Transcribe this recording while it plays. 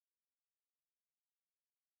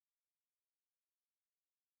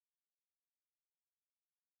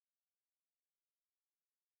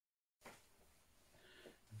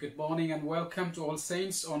Good morning and welcome to All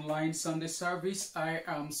Saints Online Sunday Service. I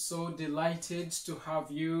am so delighted to have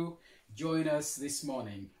you join us this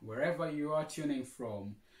morning. Wherever you are tuning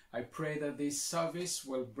from, I pray that this service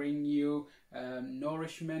will bring you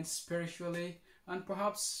nourishment spiritually and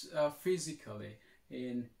perhaps physically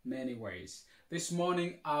in many ways. This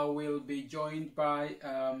morning I will be joined by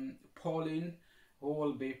Pauline, who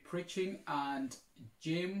will be preaching, and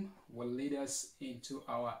Jim will lead us into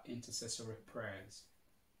our intercessory prayers.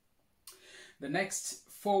 The next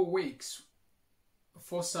 4 weeks,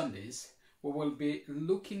 4 Sundays, we will be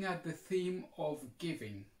looking at the theme of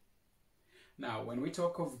giving. Now, when we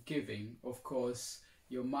talk of giving, of course,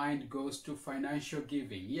 your mind goes to financial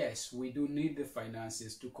giving. Yes, we do need the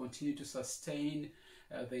finances to continue to sustain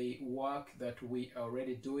the work that we are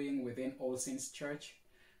already doing within All Saints Church,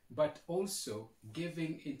 but also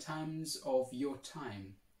giving in terms of your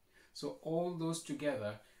time. So all those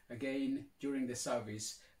together, again, during the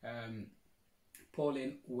service,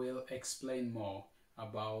 Pauline will explain more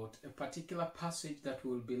about a particular passage that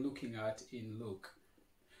we'll be looking at in Luke.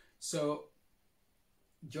 So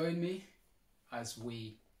join me as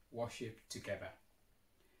we worship together.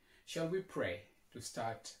 Shall we pray to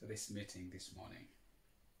start this meeting this morning?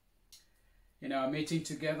 In our meeting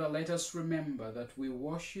together, let us remember that we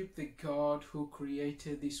worship the God who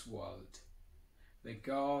created this world, the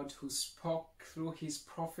God who spoke through his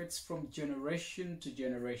prophets from generation to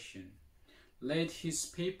generation, led his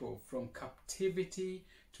people from captivity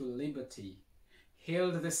to liberty,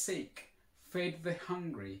 healed the sick, fed the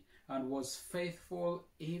hungry, and was faithful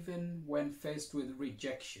even when faced with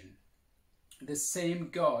rejection. The same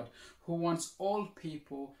God who wants all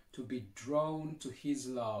people to be drawn to his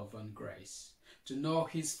love and grace, to know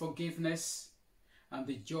his forgiveness and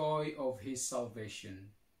the joy of his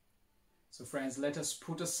salvation. So friends, let us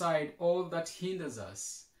put aside all that hinders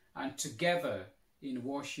us and together in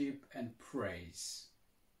worship and praise.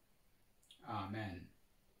 Amen.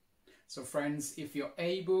 So friends, if you're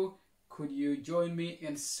able, could you join me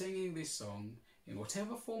in singing this song in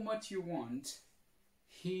whatever format you want?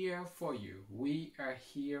 Here for You, We Are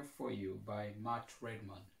Here for You by Matt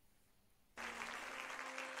Redman.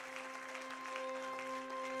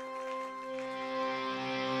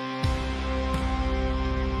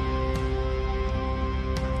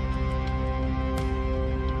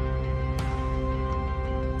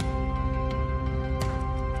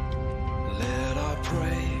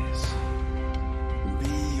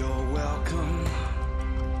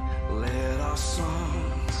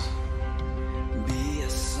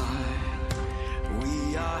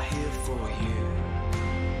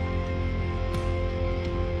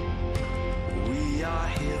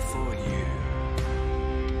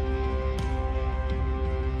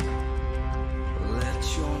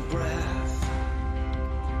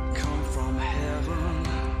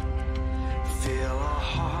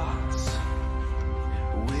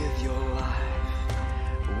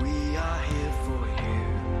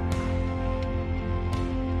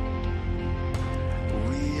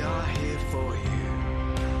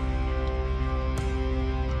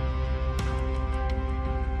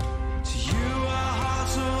 To you our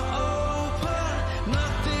hearts are open.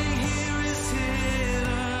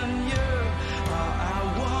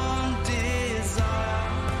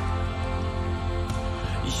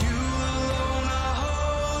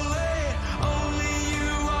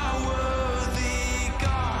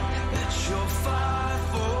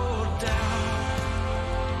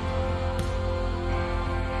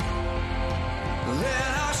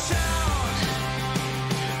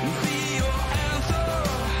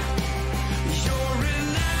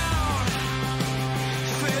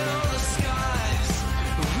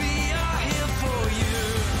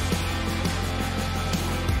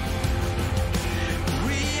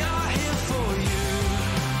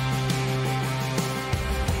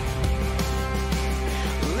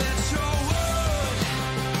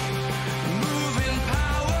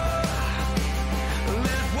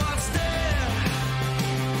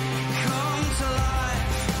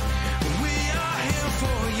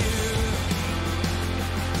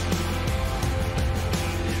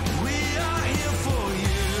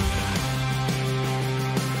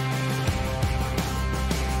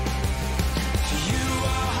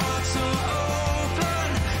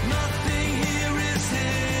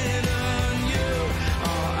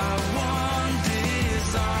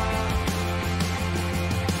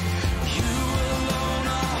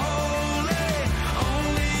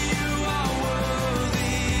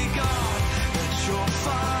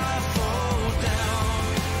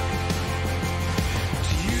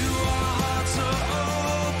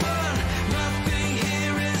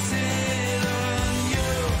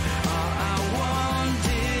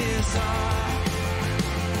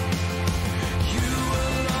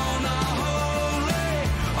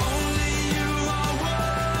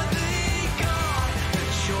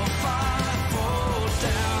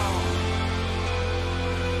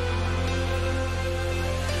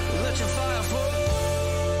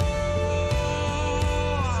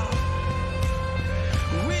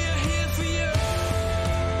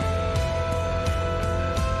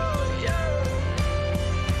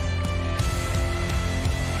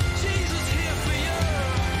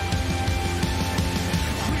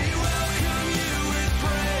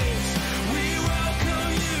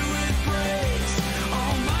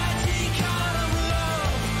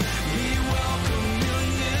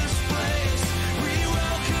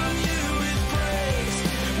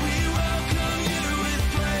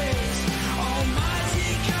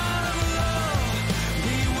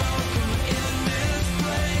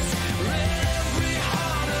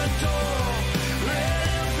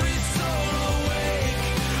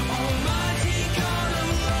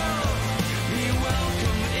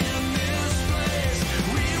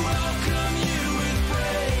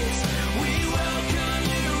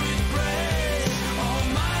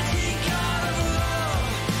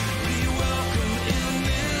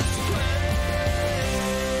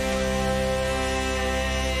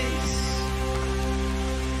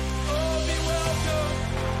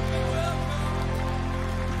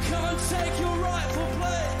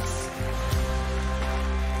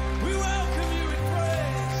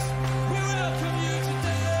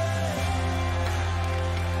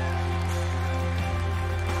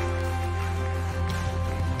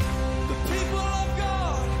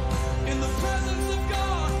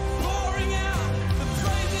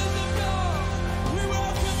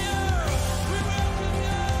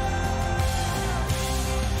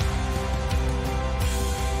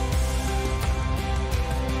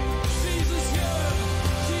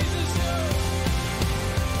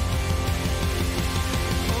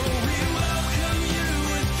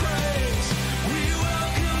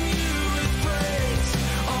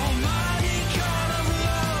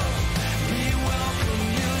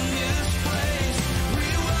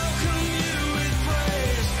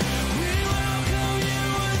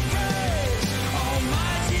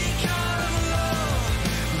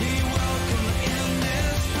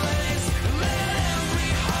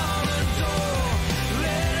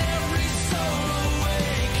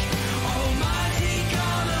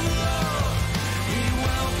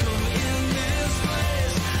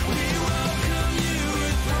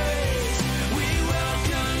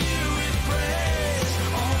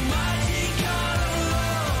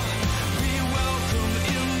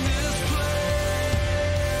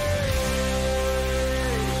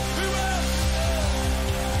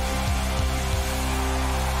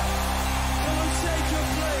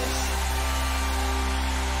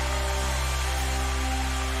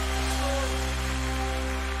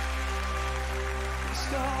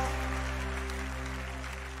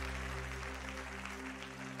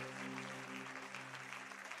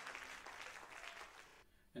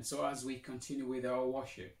 And so as we continue with our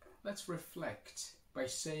worship, let's reflect by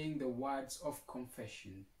saying the words of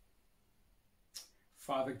confession.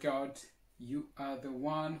 Father God, you are the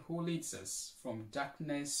one who leads us from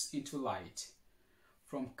darkness into light,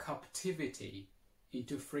 from captivity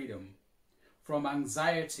into freedom, from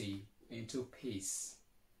anxiety into peace,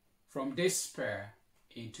 from despair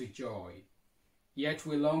into joy. Yet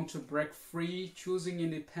we long to break free, choosing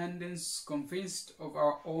independence, convinced of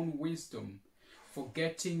our own wisdom,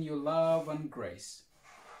 forgetting your love and grace.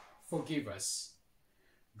 Forgive us.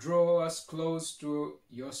 Draw us close to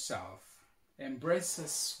yourself. Embrace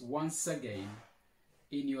us once again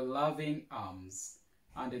in your loving arms,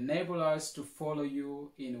 and enable us to follow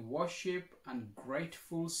you in worship and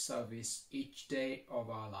grateful service each day of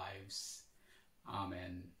our lives.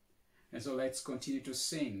 Amen. And so let's continue to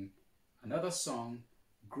sing another song,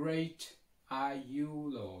 Great Are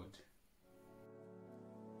You, Lord.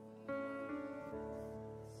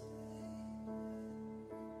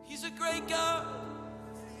 He's a great God.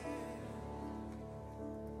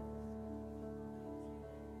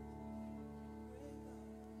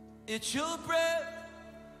 It's your breath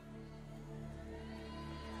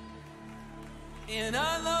in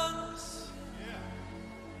our lungs.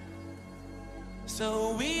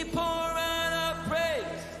 So we pour out our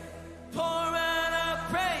praise, pour out our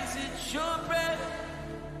praise. It's your breath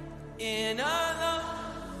in our lungs.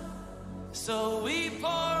 So we pour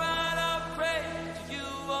out our praise to you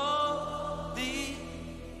only.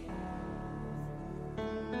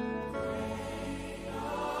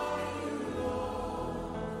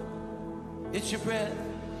 It's your breath,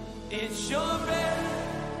 it's your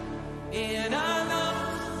breath in our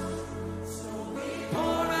lungs. So we pour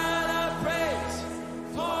out our praise,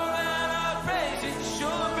 pour out our praise. It's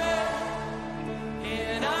your breath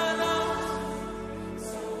in our lungs.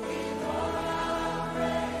 So we pour out our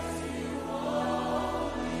praise to you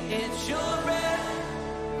only. It's your breath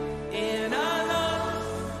in our lungs.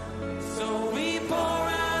 So we pour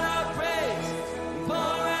out our praise, pour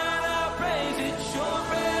out our praise. It's your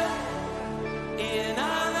breath in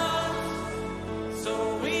our lungs, so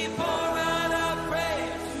we pour out our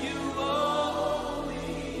praise to you only.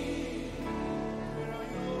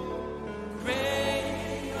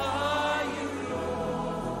 Great are you,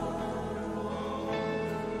 Lord.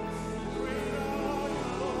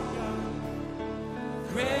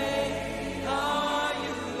 Great are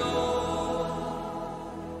you, Lord.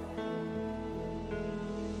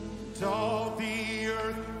 And all the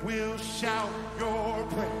earth will shout your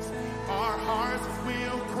praise. Our hearts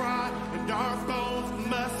will cry, and our bones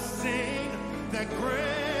must sing that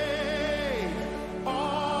great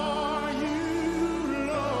are you,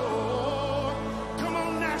 Lord. Come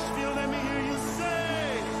on, Nashville, let me hear you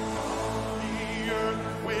say. All the earth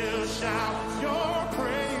will shout your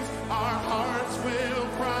praise. Our hearts will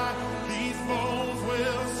cry, these bones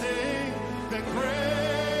will sing that great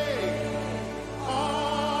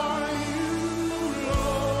are you,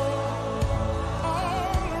 Lord.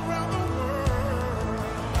 All around the world,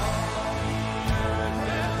 all the earth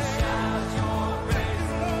will shout your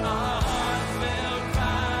praise.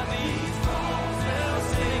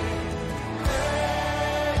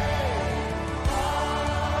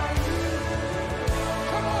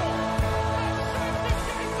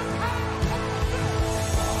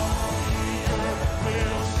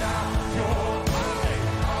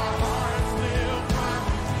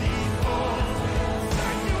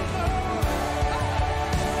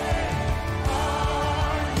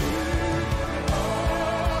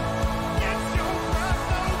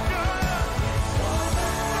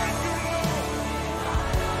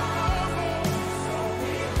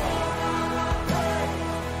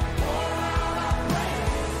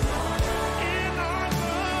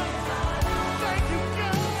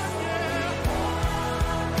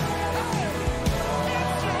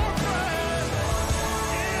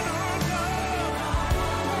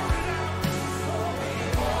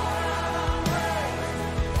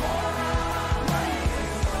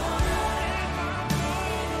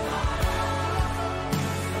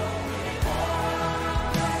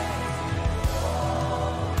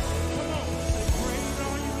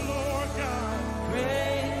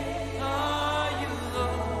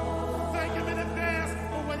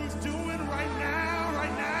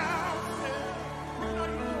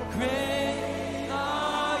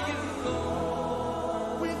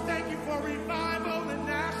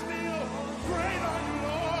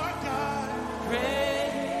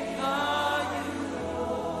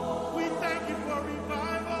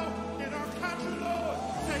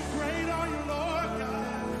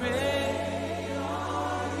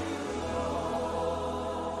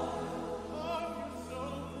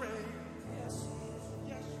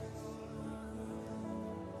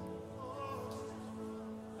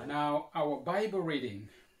 Bible reading.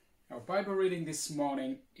 Our Bible reading this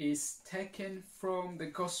morning is taken from the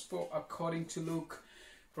Gospel according to Luke,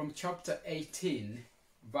 from chapter 18,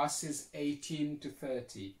 verses 18 to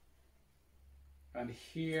 30. And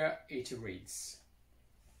here it reads.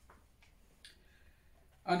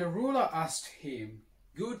 And the ruler asked him,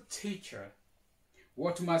 "Good teacher,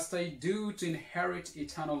 what must I do to inherit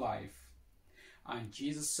eternal life?" And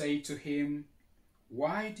Jesus said to him,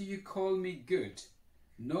 "Why do you call me good?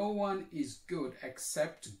 No one is good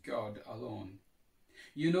except God alone.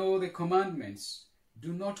 You know the commandments.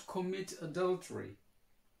 Do not commit adultery.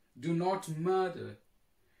 Do not murder.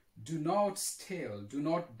 Do not steal. Do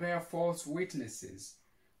not bear false witnesses.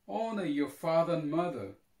 Honor your father and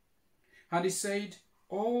mother." And he said,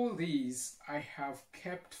 "All these I have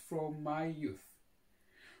kept from my youth."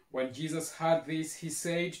 When Jesus heard this, he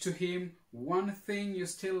said to him, "One thing you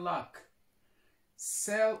still lack.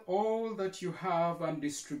 Sell all that you have and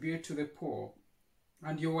distribute to the poor,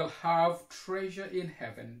 and you will have treasure in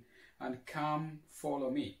heaven, and come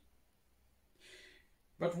follow me."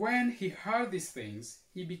 But when he heard these things,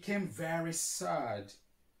 he became very sad,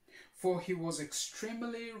 for he was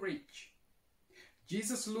extremely rich.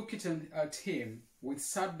 Jesus, looking at him with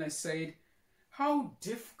sadness, said, "How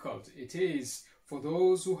difficult it is for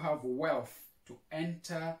those who have wealth to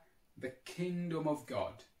enter the kingdom of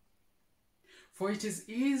God. For it is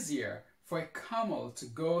easier for a camel to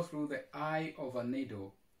go through the eye of a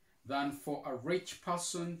needle than for a rich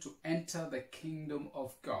person to enter the kingdom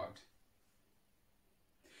of God."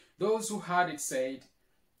 Those who heard it said,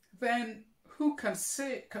 "Then who can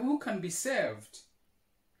be saved?"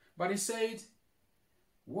 But he said,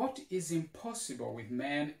 "What is impossible with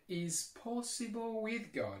man is possible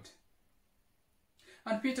with God."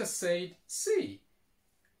 And Peter said, "See,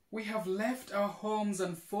 we have left our homes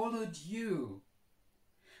and followed you."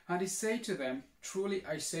 And he said to them, "Truly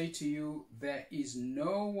I say to you, there is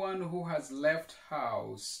no one who has left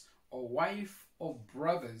house, or wife, or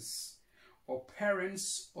brothers, or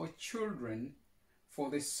parents, or children, for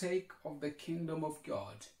the sake of the kingdom of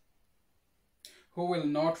God, who will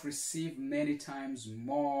not receive many times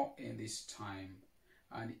more in this time,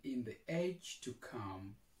 and in the age to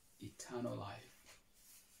come, eternal life."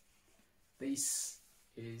 This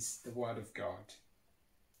is the word of God.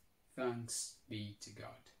 Thanks be to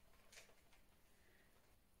God.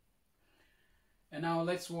 And now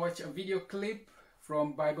let's watch a video clip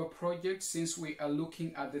from Bible Project, since we are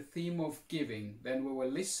looking at the theme of giving. Then we will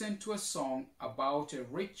listen to a song about a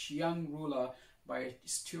rich young ruler by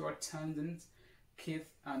Stuart Townsend, Keith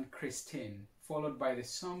and Christine, followed by the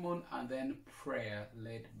sermon and then prayer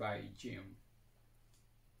led by Jim.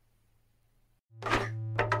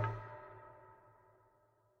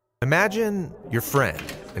 Imagine your friend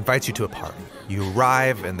invites you to a party. You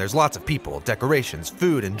arrive and there's lots of people, decorations,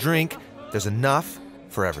 food and drink. There's enough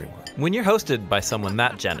for everyone. When you're hosted by someone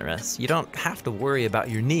that generous, you don't have to worry about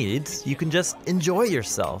your needs. You can just enjoy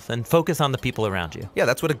yourself and focus on the people around you. Yeah,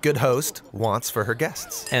 that's what a good host wants for her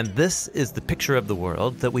guests. And this is the picture of the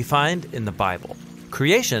world that we find in the Bible.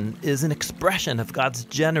 Creation is an expression of God's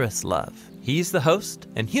generous love. He's the host,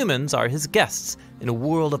 and humans are his guests in a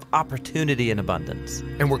world of opportunity and abundance.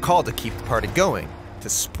 And we're called to keep the party going, to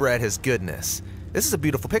spread his goodness. This is a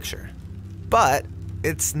beautiful picture. But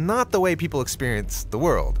it's not the way people experience the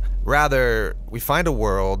world. Rather, we find a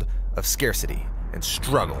world of scarcity and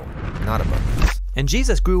struggle, not abundance. And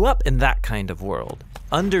Jesus grew up in that kind of world.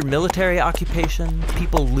 Under military occupation,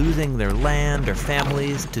 people losing their land or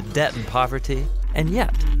families to debt and poverty. And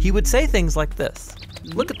yet, he would say things like this.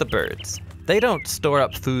 Look at the birds. They don't store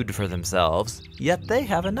up food for themselves, yet they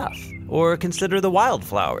have enough. Or consider the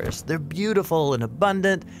wildflowers. They're beautiful and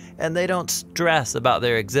abundant, and they don't stress about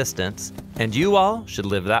their existence. And you all should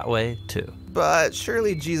live that way too. But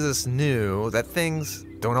surely Jesus knew that things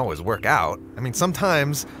don't always work out. I mean,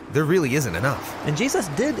 sometimes there really isn't enough. And Jesus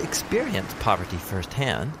did experience poverty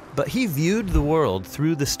firsthand, but he viewed the world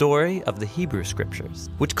through the story of the Hebrew Scriptures,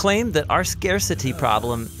 which claimed that our scarcity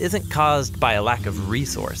problem isn't caused by a lack of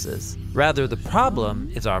resources. Rather, the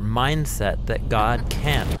problem is our mindset that God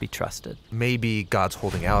can't be trusted. Maybe God's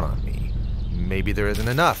holding out on me. Maybe there isn't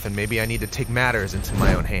enough, and maybe I need to take matters into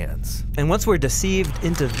my own hands. And once we're deceived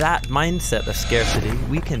into that mindset of scarcity,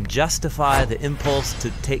 we can justify the impulse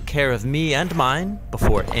to take care of me and mine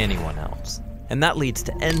before anyone else. And that leads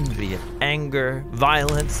to envy and anger,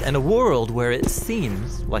 violence, and a world where it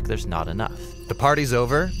seems like there's not enough. The party's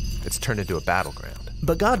over, it's turned into a battleground.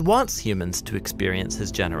 But God wants humans to experience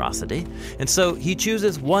his generosity, and so he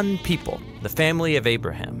chooses one people, the family of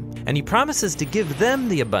Abraham, and he promises to give them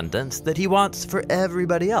the abundance that he wants for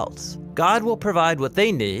everybody else. God will provide what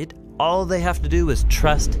they need, all they have to do is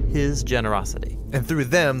trust his generosity. And through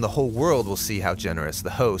them, the whole world will see how generous the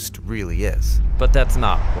host really is. But that's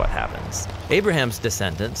not what happens. Abraham's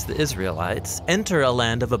descendants, the Israelites, enter a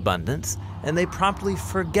land of abundance, and they promptly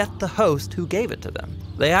forget the host who gave it to them.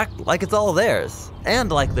 They act like it's all theirs,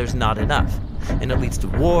 and like there's not enough. And it leads to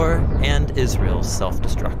war and Israel's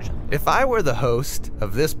self-destruction. If I were the host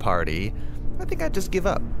of this party, I think I'd just give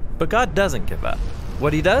up. But God doesn't give up.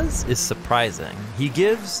 What he does is surprising. He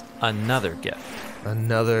gives another gift.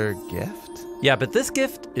 Another gift? Yeah, but this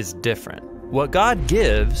gift is different. What God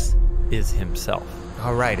gives is himself.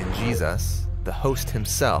 All right, in Jesus, the host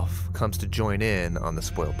himself comes to join in on the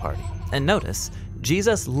spoiled party. And notice,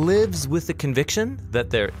 Jesus lives with the conviction that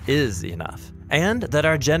there is enough, and that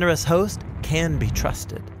our generous host can be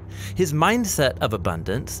trusted. His mindset of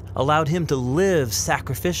abundance allowed him to live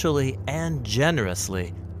sacrificially and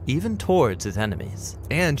generously, even towards his enemies.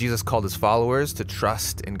 And Jesus called his followers to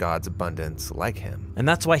trust in God's abundance like him. And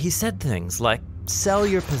that's why he said things like, sell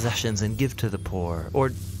your possessions and give to the poor, or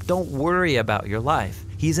don't worry about your life.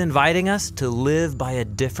 He's inviting us to live by a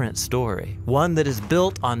different story, one that is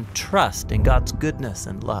built on trust in God's goodness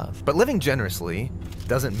and love. But living generously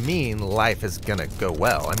doesn't mean life is gonna go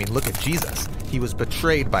well. I mean, look at Jesus. He was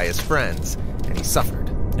betrayed by his friends, and he suffered.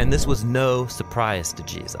 And this was no surprise to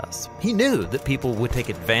Jesus. He knew that people would take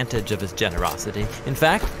advantage of his generosity. In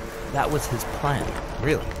fact, that was his plan.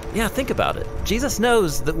 Really? Yeah, think about it. Jesus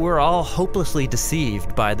knows that we're all hopelessly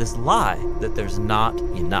deceived by this lie that there's not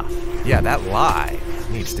enough. Yeah, that lie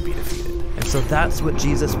needs to be defeated. And so that's what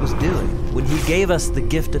Jesus was doing when he gave us the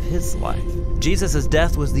gift of his life. Jesus'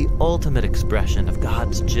 death was the ultimate expression of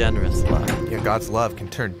God's generous love. Yeah, God's love can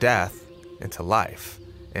turn death into life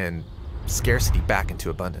and scarcity back into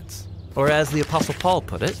abundance. Or as the Apostle Paul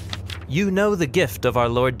put it, you know the gift of our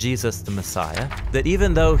Lord Jesus the Messiah, that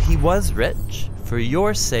even though he was rich, for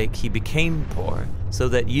your sake he became poor, so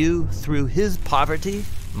that you, through his poverty,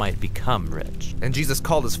 might become rich. And Jesus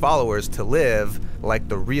called his followers to live like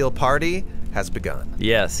the real party has begun.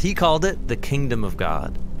 Yes, he called it the kingdom of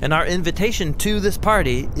God. And our invitation to this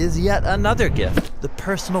party is yet another gift, the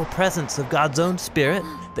personal presence of God's own Spirit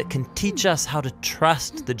that can teach us how to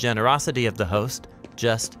trust the generosity of the host,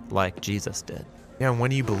 just like Jesus did. Yeah, and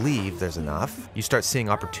when you believe there's enough, you start seeing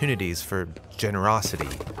opportunities for generosity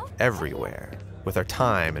everywhere. With our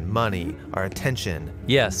time and money, our attention.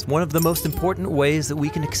 Yes, one of the most important ways that we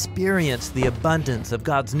can experience the abundance of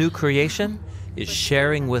God's new creation is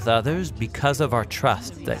sharing with others because of our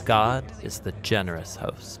trust that God is the generous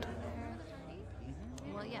host.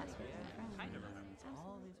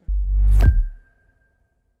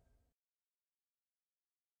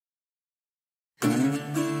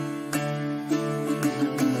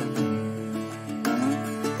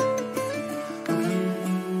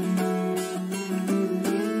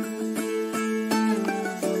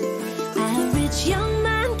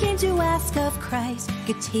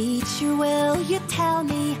 Good teacher, will you tell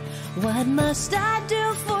me what must I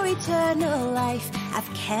do for eternal life?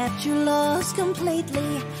 I've kept your laws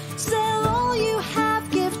completely. Sell all you have,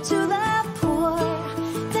 give to the poor,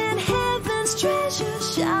 then heaven's treasure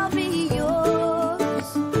shall be yours.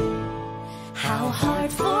 How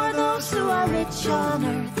hard for those who are rich on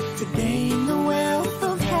earth to gain the wealth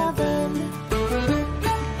of heaven.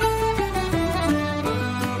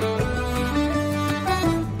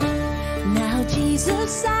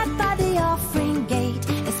 Jesus sat by the offering gate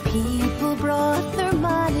as people brought their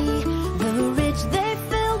money. The rich, they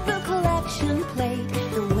filled the collection plate.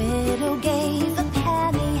 The widow gave a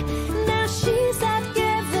penny. Now she's had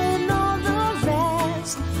given all the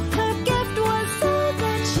rest. Her gift was all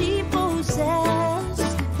that she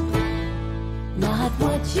possessed. Not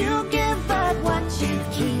what you give, but what you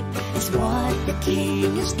keep is what the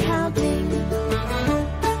King is counting.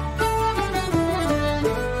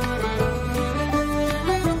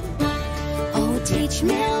 Teach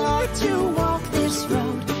me, Lord, to walk this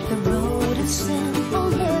road, the road of simple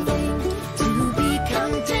living, to be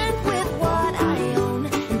content with what I own,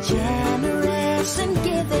 and generous and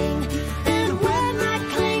giving. And when I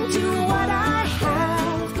cling to what I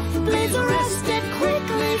have, please wrest it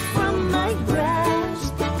quickly from my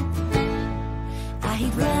grasp.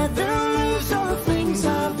 I'd rather lose all things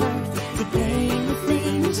of earth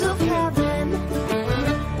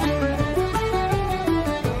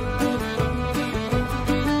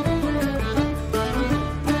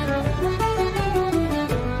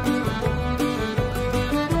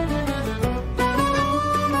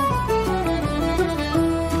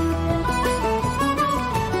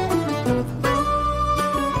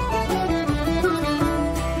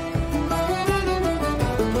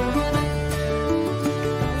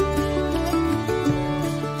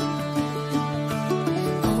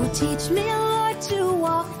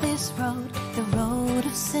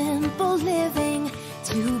simple living,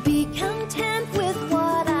 to be content with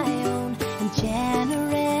what I own, and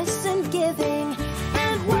generous and giving.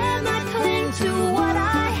 And when I cling to what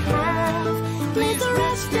I have, please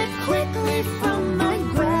wrest it quickly from my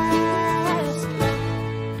grasp.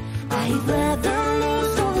 I'd rather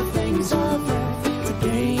lose all the things of earth to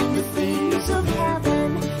gain the things of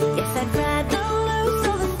heaven. Yes, I'd rather lose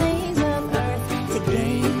all the things of earth to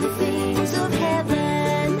gain the things of heaven.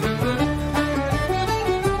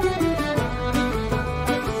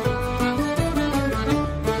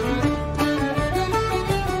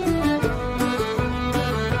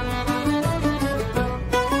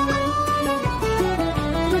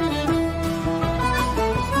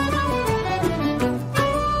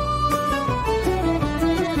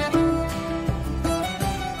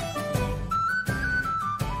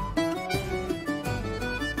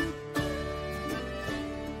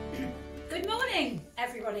 Good morning,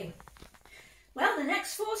 everybody. Well, the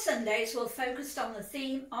next 4 Sundays will focus on the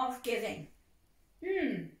theme of giving.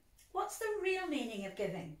 What's the real meaning of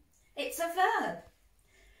giving? It's a verb.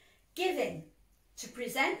 Giving, to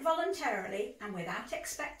present voluntarily and without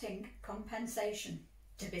expecting compensation.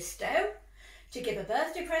 To bestow, to give a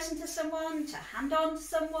birthday present to someone, to hand on to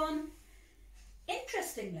someone.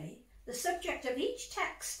 Interestingly, the subject of each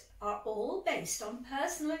text are all based on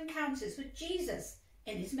personal encounters with Jesus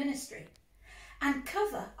in his ministry, and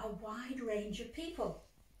cover a wide range of people.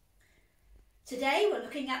 Today we're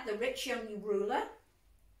looking at the rich young ruler.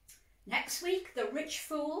 Next week, the rich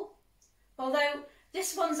fool. Although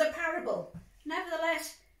this one's a parable,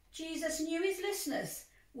 nevertheless, Jesus knew his listeners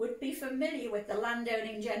would be familiar with the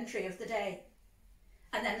landowning gentry of the day.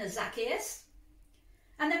 And then there's Zacchaeus.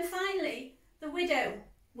 And then finally, the widow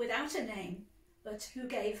without a name, but who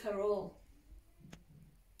gave her all.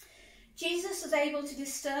 Jesus was able to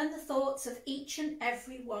discern the thoughts of each and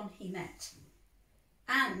every one he met.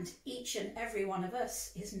 And each and every one of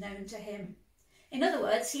us is known to him. In other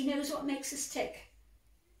words, he knows what makes us tick.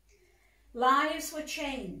 Lives were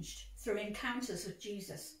changed through encounters with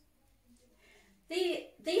Jesus.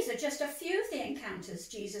 These are just a few of the encounters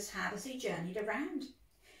Jesus had as he journeyed around.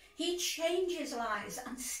 He changes lives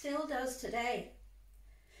and still does today.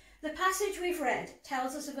 The passage we've read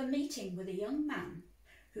tells us of a meeting with a young man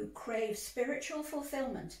who craved spiritual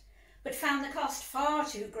fulfillment, but found the cost far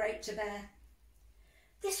too great to bear.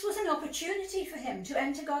 This was an opportunity for him to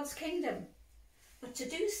enter God's kingdom, but to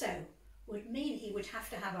do so would mean he would have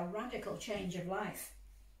to have a radical change of life.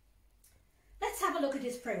 Let's have a look at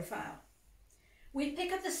his profile. We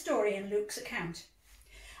pick up the story in Luke's account.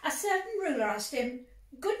 A certain ruler asked him,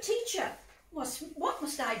 "Good teacher, what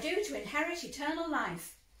must I do to inherit eternal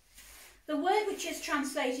life?" The word, which is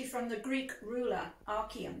translated from the Greek ruler,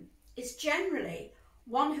 archeon, is generally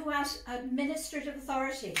one who has administrative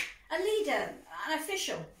authority, a leader, an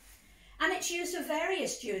official, and it's used of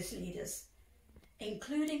various Jewish leaders,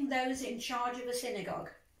 including those in charge of a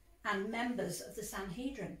synagogue and members of the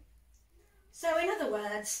Sanhedrin. So in other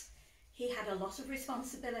words, he had a lot of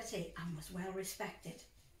responsibility and was well respected.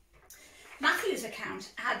 Matthew's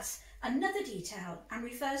account adds another detail and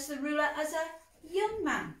refers to the ruler as a young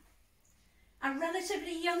man. A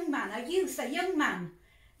relatively young man, a youth, a young man,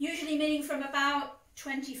 usually meaning from about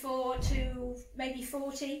 24 to maybe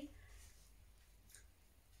 40.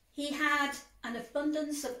 He had an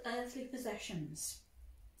abundance of earthly possessions.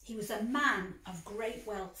 He was a man of great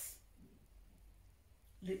wealth,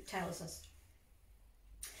 Luke tells us.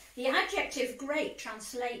 The adjective great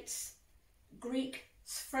translates Greek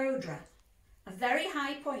sphrodra, a very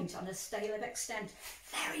high point on a scale of extent,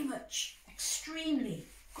 very much, extremely,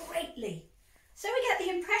 greatly. So we get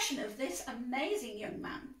the impression of this amazing young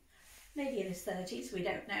man, maybe in his 30s, we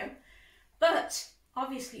don't know, but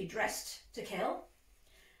obviously dressed to kill,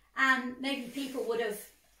 and maybe people would have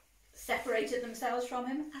separated themselves from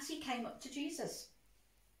him as he came up to Jesus.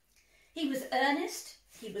 He was earnest,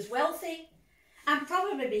 he was wealthy, and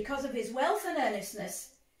probably because of his wealth and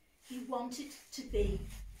earnestness, he wanted to be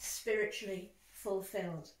spiritually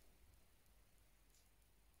fulfilled.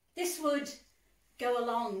 This would go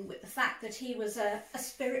along with the fact that he was a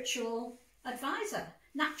spiritual advisor,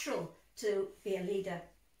 natural to be a leader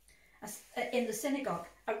in the synagogue,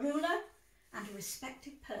 a ruler and a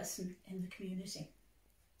respected person in the community.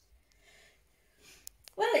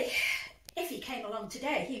 Well, if he came along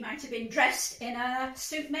today, he might have been dressed in a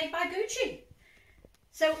suit made by Gucci.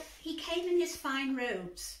 So he came in his fine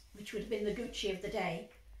robes, which would have been the Gucci of the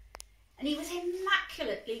day, and he was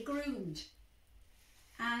immaculately groomed.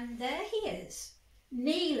 And there he is,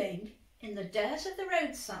 kneeling in the dirt of the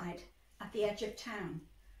roadside at the edge of town.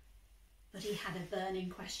 But he had a burning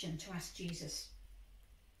question to ask Jesus.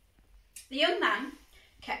 The young man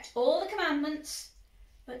kept all the commandments,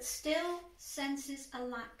 but still senses a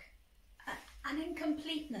lack, an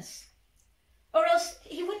incompleteness. Or else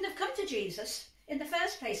he wouldn't have come to Jesus in the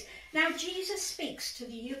first place. Now Jesus speaks to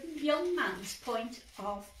the young man's point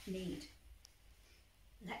of need.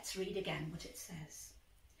 Let's read again what it says.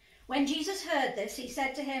 When Jesus heard this, he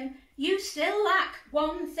said to him, "You still lack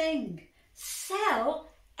one thing. Sell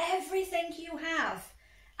everything you have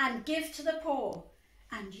and give to the poor,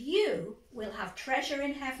 and you will have treasure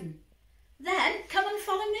in heaven. Then come and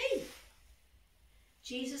follow me."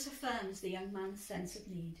 Jesus affirms the young man's sense of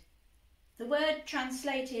need. The word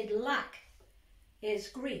translated lack is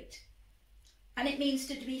Greek, and it means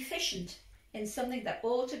to be deficient in something that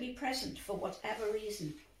ought to be present for whatever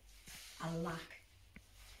reason. A lack.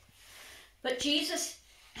 But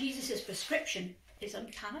Jesus's prescription is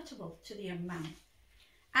unpalatable to the young man,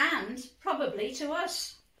 and probably to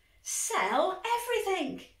us. Sell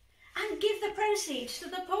everything and give the proceeds to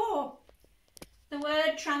the poor. The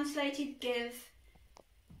word translated give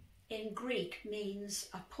in Greek means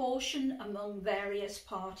a portion among various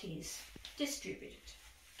parties. Distribute.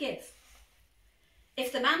 Give.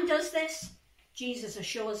 If the man does this, Jesus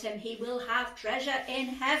assures him he will have treasure in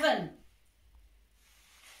heaven.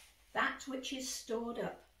 That which is stored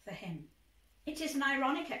up for him. It is an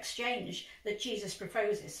ironic exchange that Jesus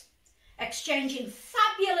proposes, exchanging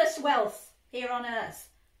fabulous wealth here on earth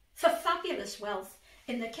for fabulous wealth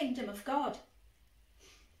in the kingdom of God.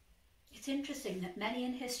 It's interesting that many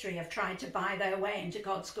in history have tried to buy their way into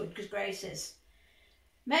God's good graces.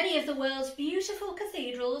 Many of the world's beautiful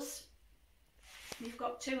cathedrals, we've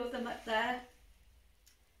got 2 of them up there,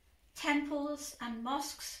 temples and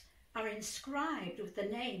mosques are inscribed with the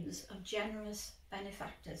names of generous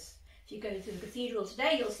benefactors. If you go to the cathedral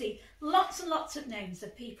today, you'll see lots and lots of names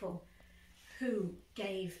of people who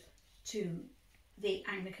gave to the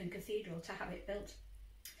Anglican cathedral to have it built.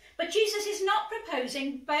 But Jesus is not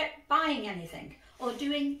proposing buying anything or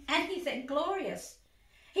doing anything glorious.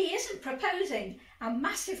 He isn't proposing a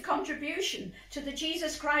massive contribution to the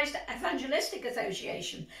Jesus Christ Evangelistic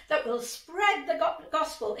Association that will spread the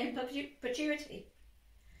gospel in perpetuity.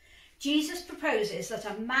 Jesus proposes that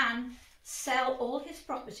a man sell all his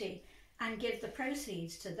property and give the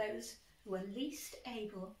proceeds to those who are least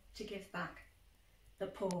able to give back, the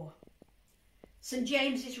poor. St.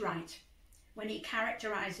 James is right when he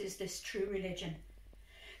characterises this true religion.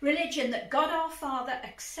 Religion that God our Father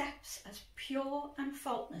accepts as pure and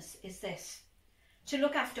faultless is this: to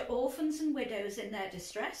look after orphans and widows in their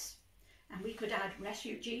distress, and we could add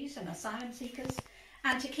refugees and asylum seekers,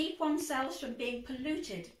 and to keep oneself from being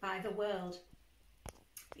polluted by the world.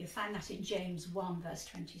 You'll find that in James 1 verse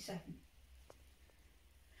 27.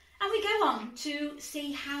 And we go on to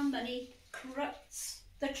see how money corrupts.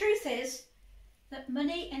 The truth is that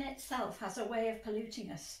money in itself has a way of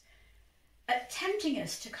polluting us, tempting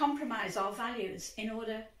us to compromise our values in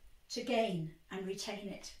order to gain and retain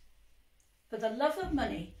it. For the love of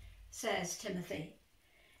money, says Timothy,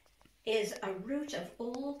 is a root of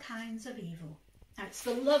all kinds of evil. Now, it's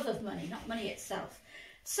the love of money, not money itself.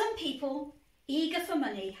 Some people, eager for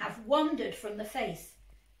money, have wandered from the faith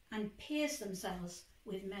and pierced themselves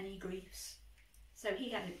with many griefs. So he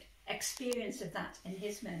had an experience of that in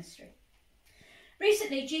his ministry.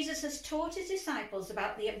 Recently, Jesus has taught his disciples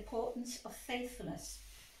about the importance of faithfulness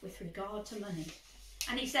with regard to money.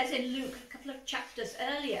 And he says in Luke, a couple of chapters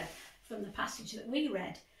earlier from the passage that we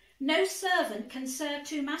read, "No servant can serve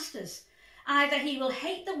 2 masters. Either he will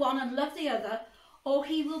hate the one and love the other, or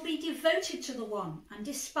he will be devoted to the one and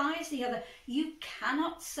despise the other. You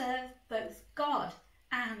cannot serve both God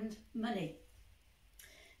and money."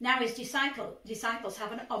 Now his disciples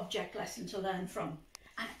have an object lesson to learn from.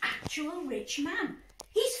 An actual rich man.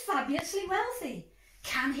 He's fabulously wealthy.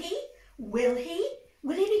 Can he? Will he?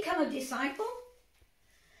 Will he become a disciple?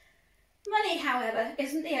 Money, however,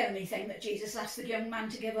 isn't the only thing that Jesus asked the young man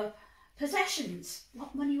to give up. Possessions,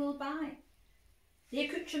 what money will buy. The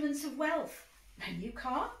accoutrements of wealth, a new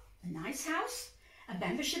car, a nice house, a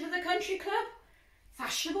membership of the country club,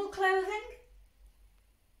 fashionable clothing.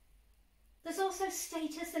 There's also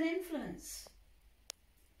status and influence.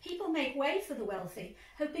 People make way for the wealthy,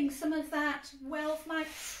 hoping some of that wealth might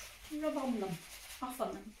rub off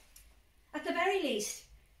on them. At the very least,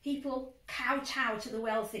 people kowtow to the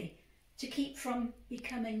wealthy to keep from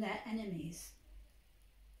becoming their enemies.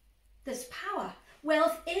 There's power.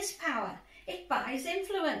 Wealth is power. It buys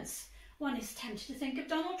influence. One is tempted to think of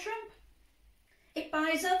Donald Trump. It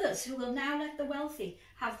buys others who will now let the wealthy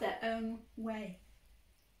have their own way.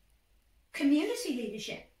 Community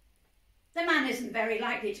leadership. The man isn't very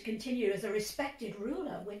likely to continue as a respected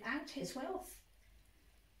ruler without his wealth.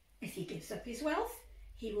 If he gives up his wealth,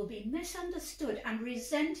 he will be misunderstood and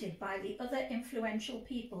resented by the other influential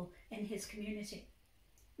people in his community.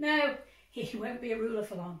 No, he won't be a ruler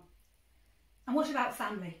for long. And what about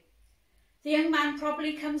family? The young man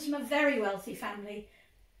probably comes from a very wealthy family,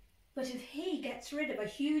 but if he gets rid of a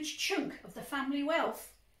huge chunk of the family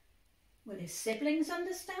wealth, will his siblings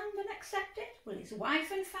understand and accept it? Will his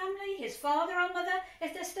wife and family, his father or mother,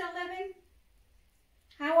 if they're still living?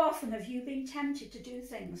 How often have you been tempted to do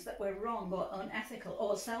things that were wrong or unethical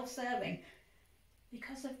or self-serving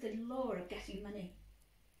because of the lure of getting money?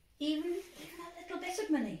 Even a little bit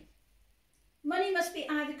of money. Money must be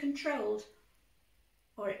either controlled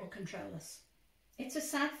or it will control us. It's a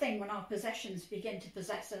sad thing when our possessions begin to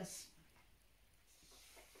possess us.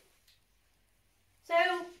 So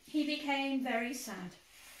he became very sad.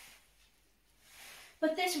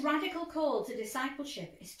 But this radical call to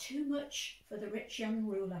discipleship is too much for the rich young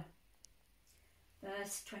ruler.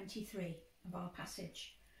 Verse 23 of our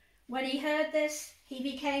passage. When he heard this, he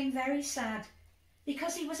became very sad,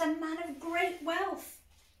 because he was a man of great wealth.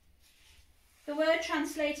 The word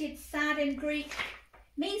translated sad in Greek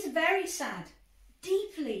means very sad,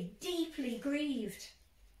 deeply, deeply grieved.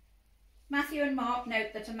 Matthew and Mark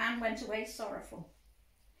note that a man went away sorrowful.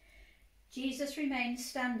 Jesus remains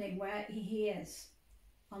standing where he is,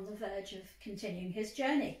 on the verge of continuing his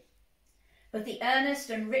journey. But the earnest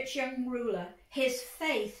and rich young ruler, his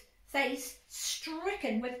face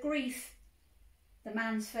stricken with grief, the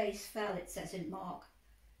man's face fell, it says in Mark,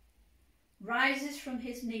 rises from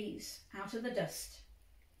his knees out of the dust.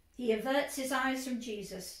 He averts his eyes from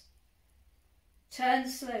Jesus,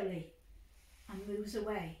 turns slowly, and moves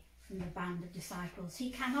away from the band of disciples.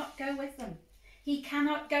 He cannot go with them. He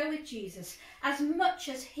cannot go with Jesus as much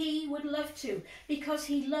as he would love to, because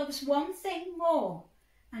he loves one thing more,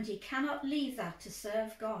 and he cannot leave that to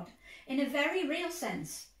serve God. In a very real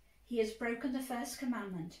sense, he has broken the first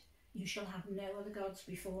commandment: you shall have no other gods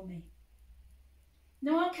before me.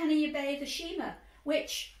 Nor can he obey the Shema,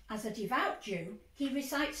 which, as a devout Jew, he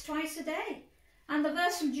recites twice a day. And the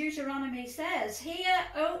verse from Deuteronomy says, "Hear,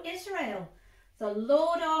 O Israel, the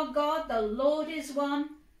Lord our God, the Lord is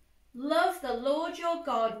one. Love the Lord your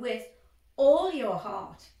God with all your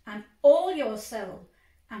heart and all your soul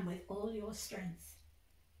and with all your strength."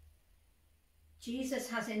 Jesus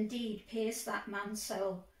has indeed pierced that man's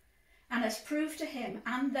soul and has proved to him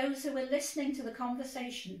and those who were listening to the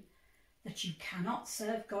conversation that you cannot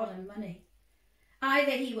serve God and money.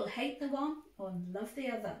 Either he will hate the one or love the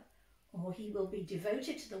other, or he will be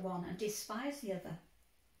devoted to the one and despise the other.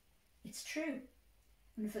 It's true.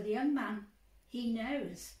 And for the young man, he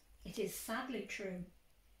knows it is sadly true.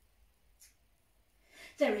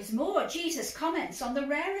 There is more. Jesus comments on the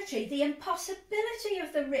rarity, the impossibility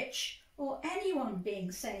of the rich or anyone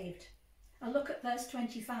being saved. A look at verse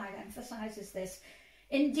 25 emphasises this.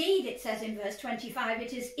 Indeed, it says in verse 25,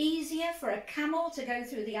 it is easier for a camel to go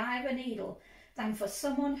through the eye of a needle than for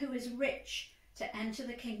someone who is rich to enter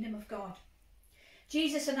the kingdom of God.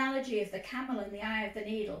 Jesus' analogy of the camel and the eye of the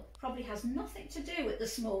needle probably has nothing to do with the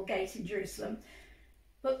small gate in Jerusalem,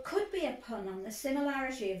 but could be a pun on the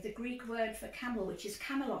similarity of the Greek word for camel, which is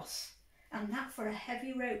kamelos, and that for a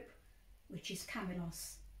heavy rope, which is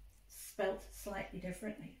kamelos, spelt slightly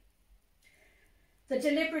differently. The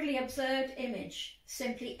deliberately observed image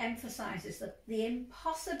simply emphasises the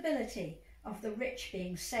impossibility of the rich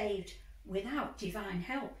being saved without divine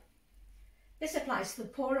help. This applies to the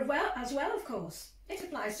poor as well, of course. It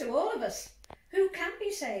applies to all of us who can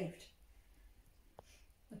be saved.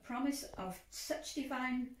 The promise of such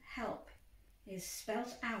divine help is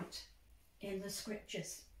spelt out in the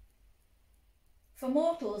scriptures. For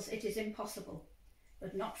mortals it is impossible,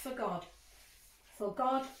 but not for God. For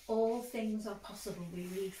God all things are possible, we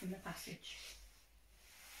read from the passage.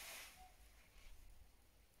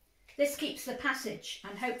 This keeps the passage,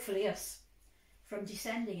 and hopefully us, from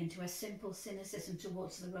descending into a simple cynicism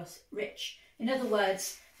towards the rich. In other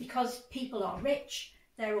words, because people are rich,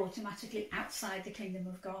 they're automatically outside the kingdom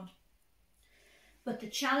of God. But the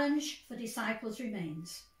challenge for disciples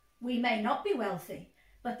remains. We may not be wealthy,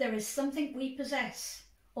 but there is something we possess,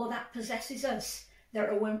 or that possesses us,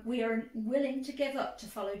 that we are willing to give up to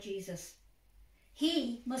follow Jesus.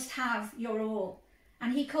 He must have your all,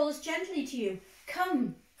 and he calls gently to you,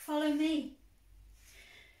 come, follow me.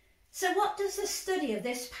 So what does the study of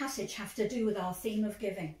this passage have to do with our theme of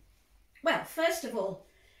giving? Well, first of all,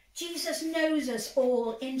 Jesus knows us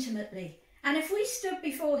all intimately, and if we stood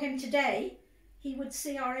before him today, he would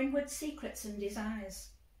see our inward secrets and desires.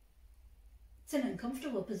 It's an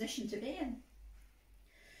uncomfortable position to be in.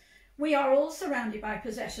 We are all surrounded by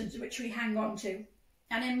possessions which we hang on to,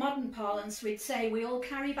 and in modern parlance we'd say we all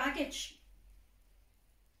carry baggage.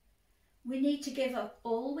 we need to give up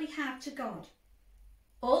all we have to God,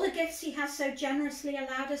 all the gifts he has so generously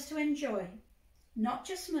allowed us to enjoy, not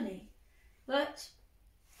just money, but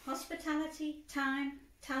hospitality, time,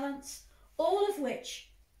 talents, all of which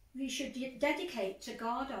we should dedicate to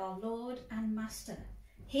God, our Lord and Master.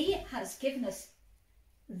 He has given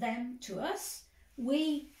them to us.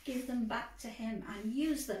 We give them back to him and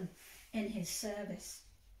use them in his service.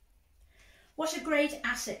 What a great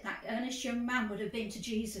asset that earnest young man would have been to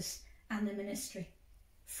Jesus and the ministry.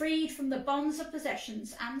 Freed from the bonds of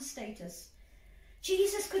possessions and status,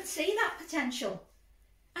 Jesus could see that potential,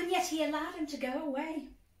 and yet he allowed him to go away.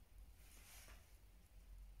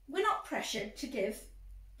 We're not pressured to give,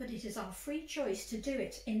 but it is our free choice to do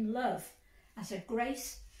it in love as a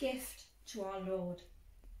grace gift to our Lord.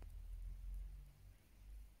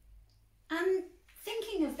 And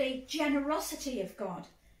thinking of the generosity of God,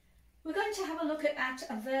 we're going to have a look at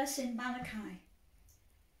a verse in Malachi.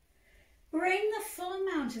 Bring the full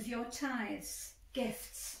amount of your tithes,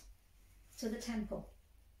 gifts, to the temple,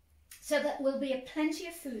 so that there will be a plenty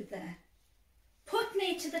of food there. Put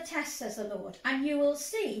me to the test, says the Lord, and you will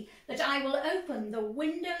see that I will open the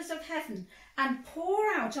windows of heaven and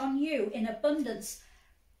pour out on you in abundance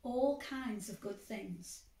all kinds of good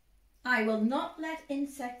things. I will not let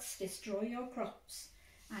insects destroy your crops,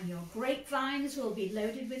 and your grapevines will be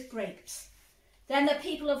loaded with grapes. Then the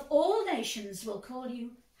people of all nations will call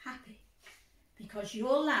you happy, because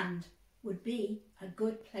your land would be a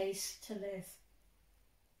good place to live.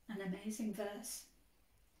 An amazing verse.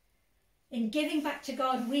 In giving back to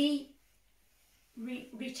God, we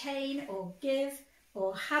retain or give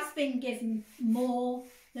or have been given more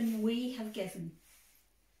than we have given.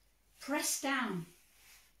 Pressed down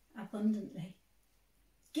abundantly.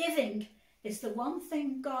 Giving is the one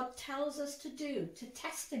thing God tells us to do, to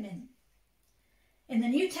test him in. In the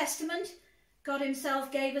New Testament, God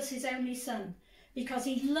himself gave us his only Son because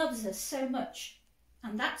he loves us so much,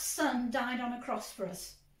 and that Son died on a cross for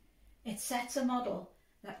us. It sets a model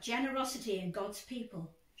that generosity in God's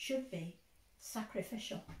people should be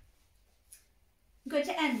sacrificial. I'm going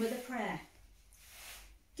to end with a prayer.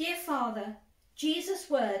 Dear Father, Jesus'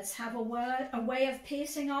 words have a way of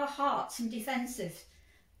piercing our hearts and defensive,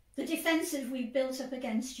 the defensive we've built up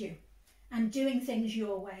against you, and doing things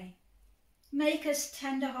your way. Make us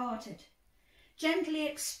tender-hearted. Gently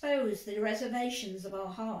expose the reservations of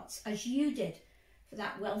our hearts, as you did for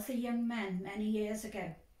that wealthy young man many years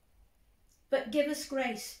ago. But give us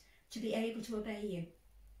grace to be able to obey you,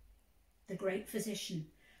 the great physician,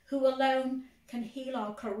 who alone can heal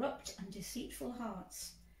our corrupt and deceitful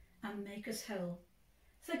hearts and make us whole.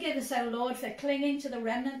 Forgive us, O Lord, for clinging to the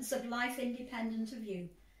remnants of life independent of you,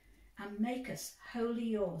 and make us wholly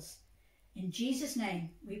yours. In Jesus' name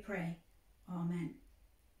we pray. Amen.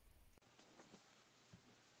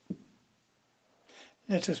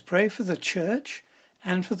 Let us pray for the Church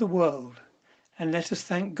and for the world, and let us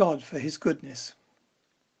thank God for his goodness.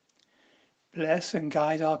 Bless and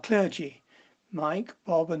guide our clergy, Mike,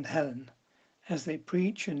 Bob and Helen, as they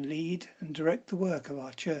preach and lead and direct the work of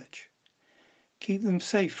our church. Keep them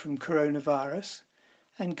safe from coronavirus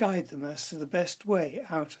and guide them as to the best way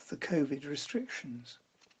out of the COVID restrictions.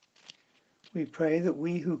 We pray that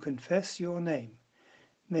we who confess your name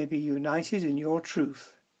may be united in your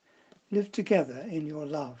truth, live together in your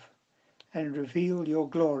love, and reveal your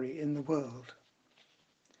glory in the world.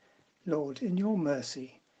 Lord, in your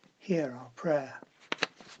mercy, hear our prayer.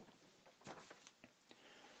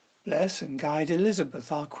 Bless and guide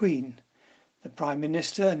Elizabeth, our Queen, the Prime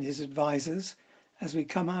Minister and his advisers as we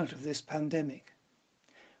come out of this pandemic.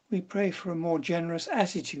 We pray for a more generous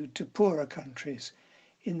attitude to poorer countries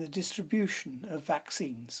in the distribution of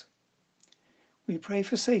vaccines. We pray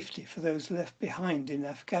for safety for those left behind in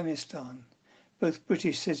Afghanistan, both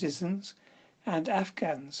British citizens and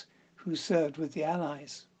Afghans who served with the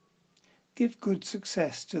Allies. Give good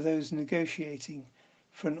success to those negotiating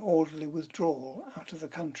for an orderly withdrawal out of the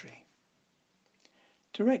country.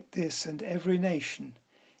 Direct this and every nation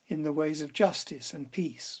in the ways of justice and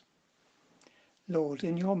peace. Lord,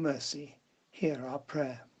 in your mercy, hear our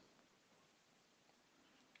prayer.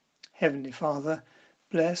 Heavenly Father,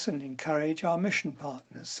 bless and encourage our mission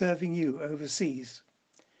partners serving you overseas.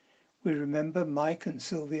 We remember Mike and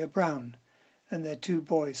Sylvia Brown and their two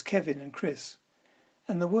boys, Kevin and Chris,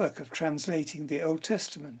 and the work of translating the Old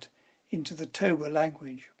Testament into the Toba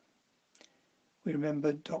language. We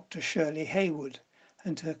remember Dr. Shirley Haywood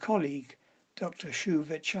and her colleague, Dr. Shu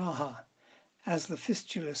Vechaha, as the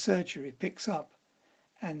fistula surgery picks up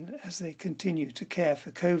and as they continue to care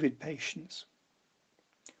for COVID patients.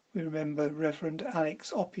 We remember Reverend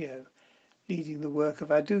Alex Opio leading the work of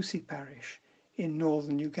Adusi Parish in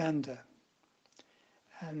northern Uganda.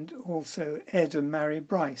 and also Ed and Mary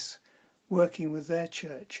Bryce, working with their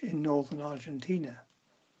church in northern Argentina.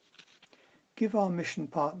 Give our mission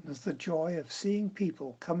partners the joy of seeing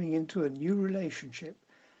people coming into a new relationship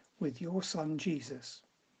with your Son Jesus.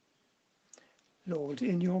 Lord,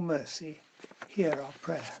 in your mercy, hear our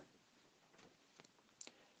prayer.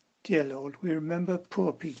 Dear Lord, we remember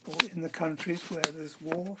poor people in the countries where there's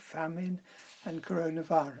war, famine and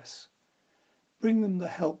coronavirus. Bring them the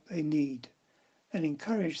help they need and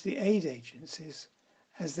encourage the aid agencies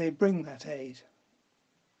as they bring that aid.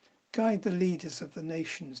 Guide the leaders of the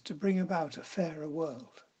nations to bring about a fairer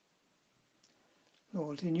world.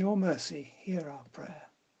 Lord, in your mercy, hear our prayer.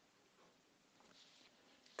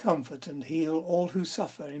 Comfort and heal all who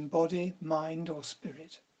suffer in body, mind or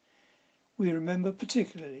spirit. We remember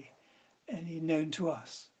particularly any known to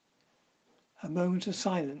us. A moment of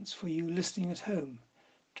silence for you listening at home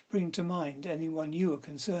to bring to mind anyone you are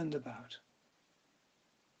concerned about.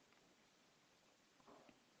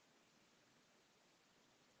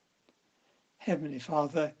 Heavenly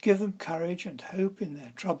Father, give them courage and hope in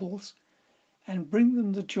their troubles and bring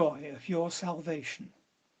them the joy of your salvation.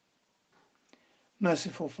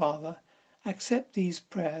 Merciful Father, accept these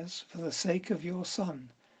prayers for the sake of your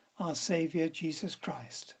Son, our Saviour Jesus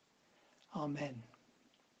Christ. Amen.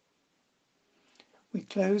 We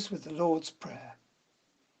close with the Lord's Prayer.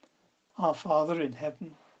 Our Father in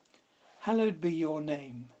heaven, hallowed be your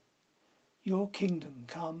name. Your kingdom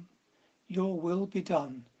come, your will be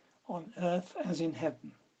done, on earth as in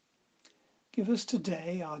heaven. Give us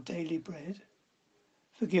today our daily bread.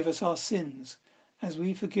 Forgive us our sins, as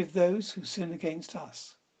we forgive those who sin against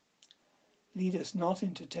us. Lead us not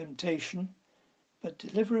into temptation, but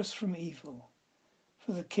deliver us from evil.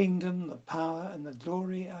 For the kingdom, the power, and the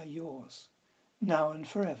glory are yours, now and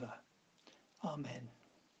forever. Amen.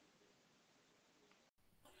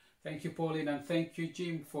 Thank you, Pauline, and thank you,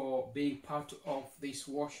 Jim, for being part of this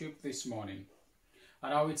worship this morning.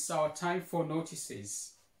 And now it's our time for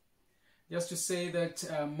notices. Just to say that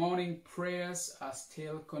morning prayers are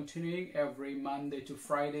still continuing every Monday to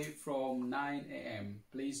Friday from 9 a.m.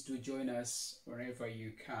 Please do join us wherever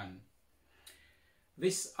you can.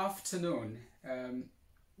 This afternoon,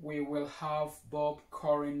 we will have Bob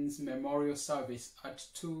Corrin's memorial service at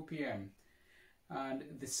 2 p.m. And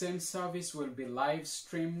the same service will be live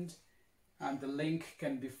streamed, and the link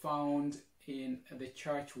can be found in the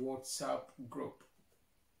church WhatsApp group.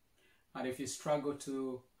 And if you struggle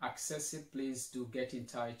to access it, please do get in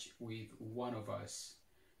touch with one of us,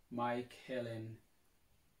 Mike, Helen,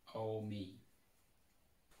 or me.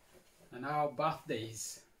 And our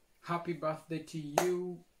birthdays. Happy birthday to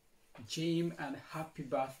you, Jim, and happy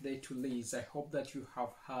birthday to Liz. I hope that you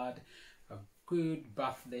have had a good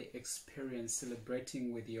birthday experience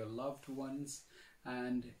celebrating with your loved ones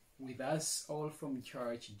and with us all from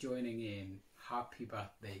church joining in. Happy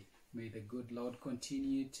birthday. May the good Lord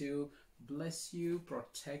continue to bless you,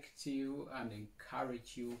 protect you, and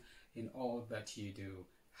encourage you in all that you do.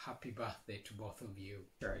 Happy birthday to both of you,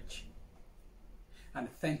 church. And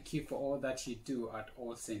thank you for all that you do at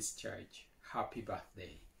All Saints Church. Happy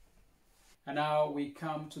birthday. And now we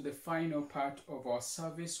come to the final part of our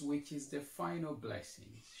service, which is the final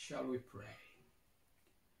blessings. Shall we pray?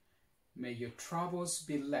 May your troubles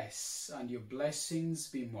be less and your blessings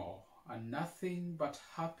be more, and nothing but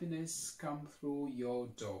happiness come through your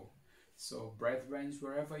door. So, brethren,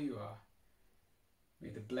 wherever you are, may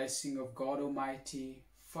the blessing of God Almighty,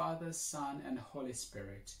 Father, Son, and Holy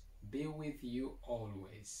Spirit be with you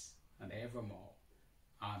always and evermore.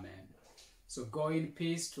 Amen. So go in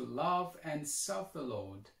peace to love and serve the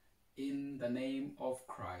Lord in the name of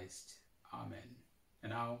Christ. Amen.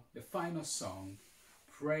 And now the final song,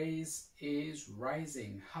 Praise is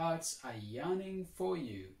Rising. Hearts are yearning for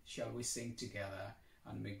you. Shall we sing together?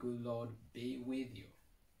 And may good Lord be with you.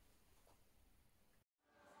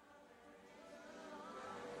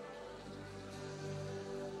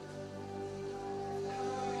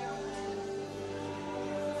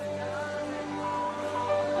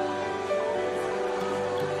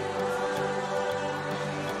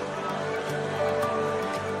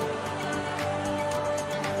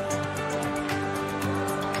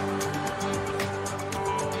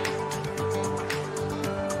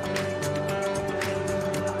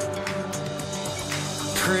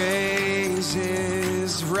 Praise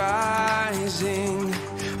is rising,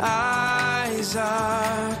 eyes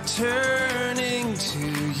are turning to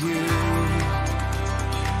you.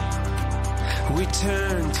 We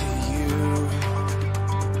turn to you.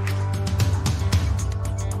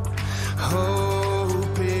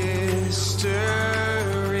 Hope is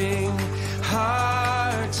stirring,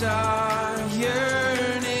 hearts are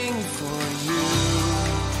yearning for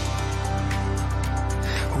you.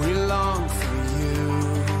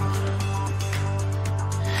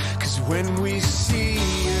 when we see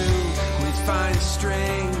you, we find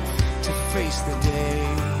strength to face the day.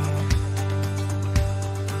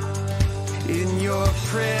 In your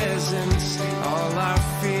presence, all our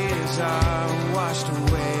fears are washed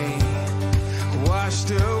away,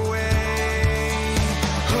 washed away.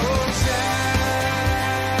 Hosanna,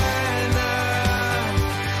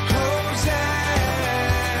 Hosanna,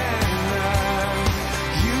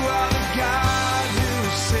 you are the God who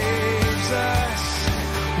saves us,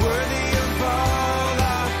 worthy of all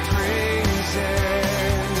our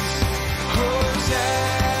praises. Hosanna,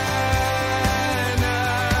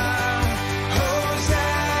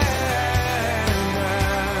 Hosanna,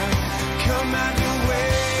 come have your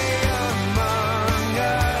way among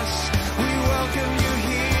us. We welcome you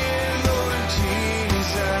here, Lord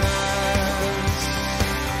Jesus.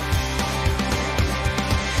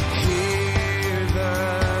 Hear the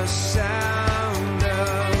sound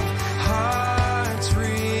of hearts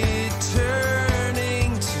returning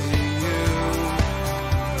to you.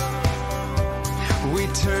 We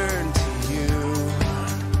turn to you.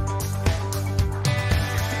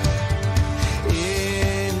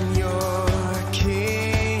 In your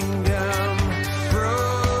kingdom,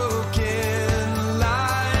 broken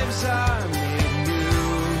lives are made new.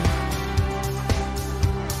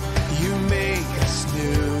 You make us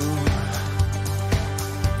new.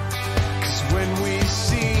 'Cause when we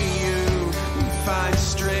see you, we find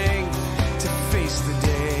strength to face the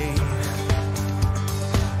day.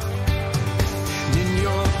 In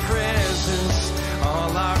your presence,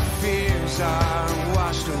 all our fears are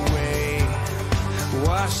washed away,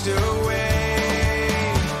 washed away.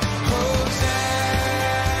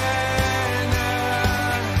 Hosanna,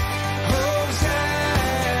 Hosanna,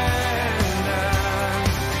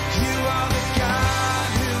 you are the God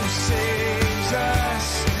who saves us,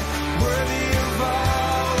 worthy of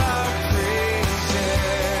all our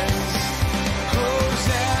praises.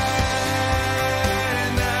 Hosanna,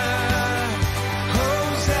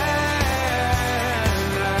 Hosanna,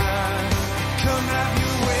 come have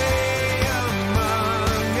your way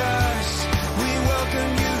among us. We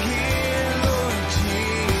welcome you here, Lord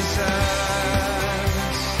Jesus.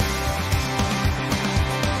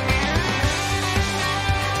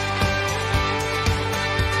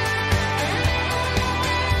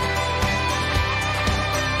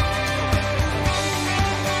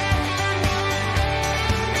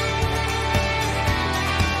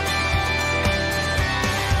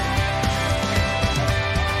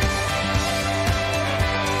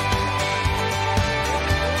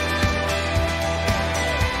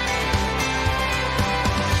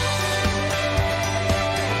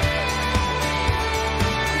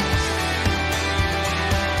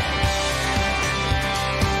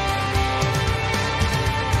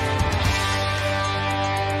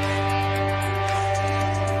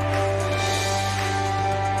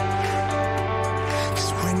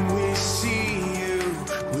 Cause when we see you,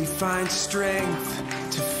 we find strength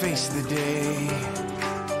to face the day.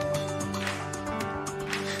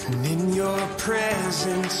 And in your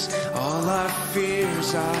presence, all our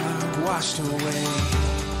fears are washed away.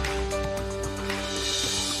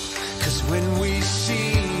 'Cause when we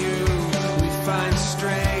see